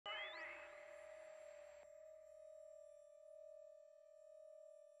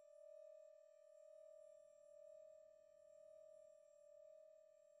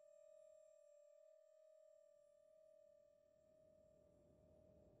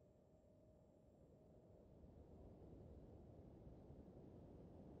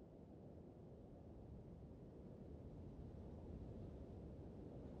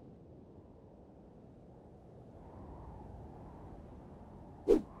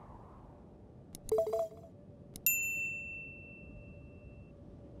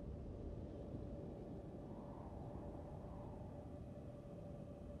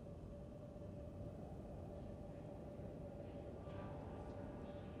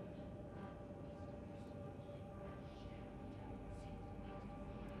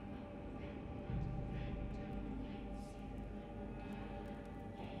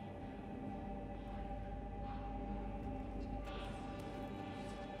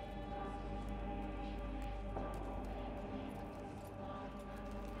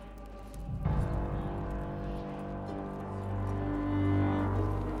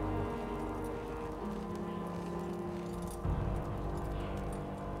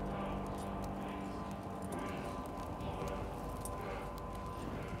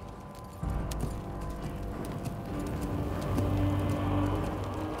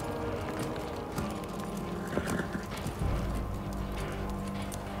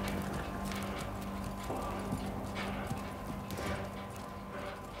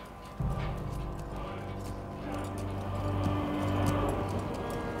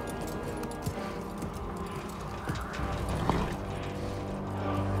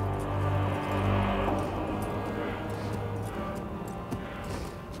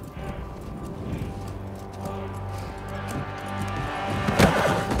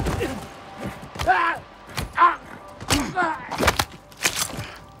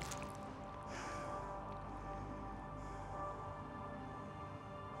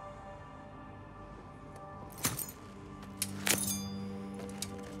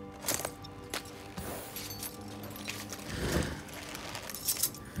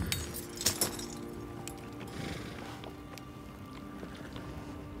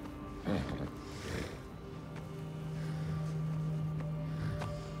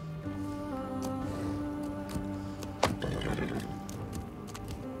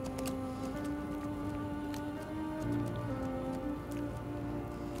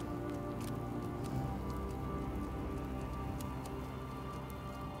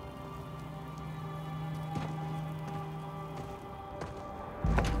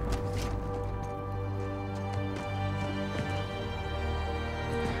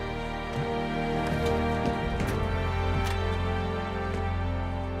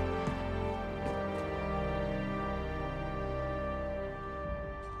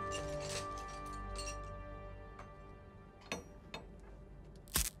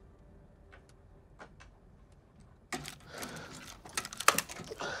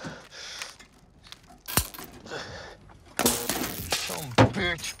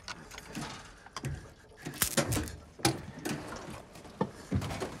bitch.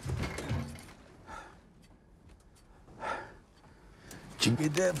 Did you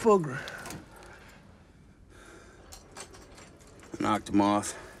get that fucker? Knocked him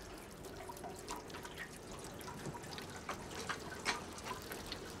off.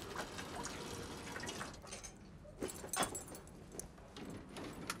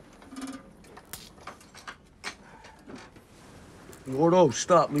 Gordo,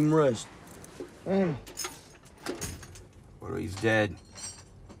 stop. Leave him rest. Gordo, he's dead.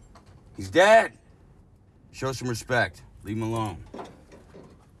 He's dead! Show some respect. Leave him alone.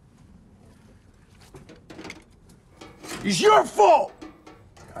 It's your fault!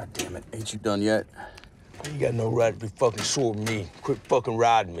 God damn it. Ain't you done yet? You got no right to be fucking sore with me. Quit fucking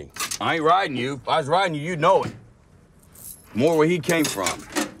riding me. I ain't riding you. If I was riding you, you'd know it. More where he came from.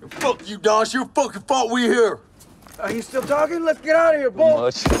 Fuck you, Don. It's your fucking fault we here. Are you still talking? Let's get out of here, boy.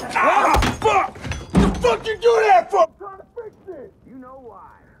 Much. Ah, fuck! What the fuck you do that for? I'm trying to fix it. You know why.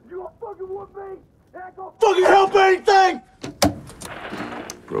 You gonna fucking whoop me? Ain't gonna fucking help anything?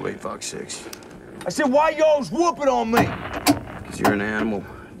 Probate Fox 6. I said, why y'all's whooping on me? Because you're an animal,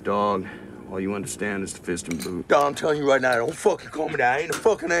 dog. All you understand is the fist and boot. Don, I'm telling you right now, don't fucking call me that. I ain't a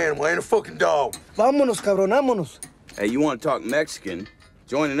fucking animal. I ain't a fucking dog. Vámonos, cabrón, vámonos. Hey, you want to talk Mexican?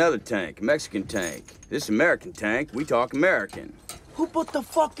 Join another tank, a Mexican tank. This American tank, we talk American. Who put the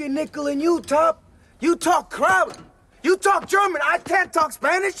fucking nickel in you, Top? You talk crowd. You talk German. I can't talk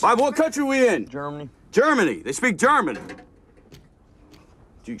Spanish. Why, what country we in? Germany. Germany. They speak German. Did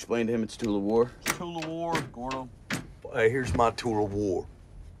you explain to him it's tool of war? Tool of war, Gordo. Hey, here's my tool of war.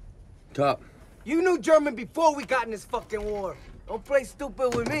 Top. You knew German before we got in this fucking war. Don't play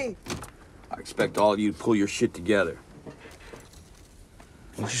stupid with me. I expect all of you to pull your shit together.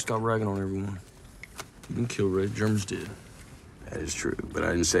 Why don't you stop ragging on everyone? You didn't kill Red. Germans did. That is true, but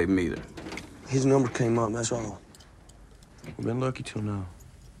I didn't save him either. His number came up, that's all. We've been lucky till now.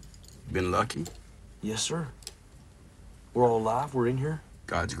 Been lucky? Yes, sir. We're all alive. We're in here.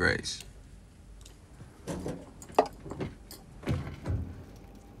 God's grace.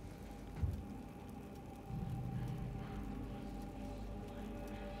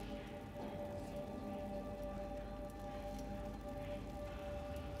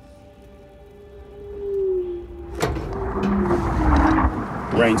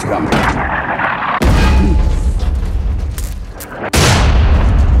 Rain's coming.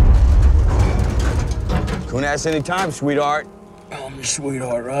 Couldn't ask any time, sweetheart. I'm your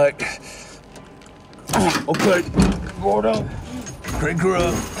sweetheart, right? Okay, Gordo. Crank her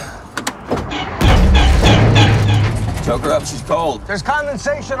up. Choke her up, she's cold. There's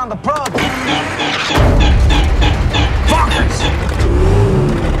condensation on the plug. Fuckers!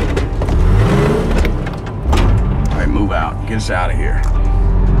 All right, move out. Get us out of here.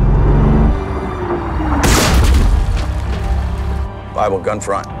 Bible gun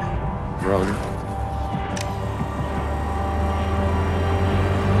front. Roger.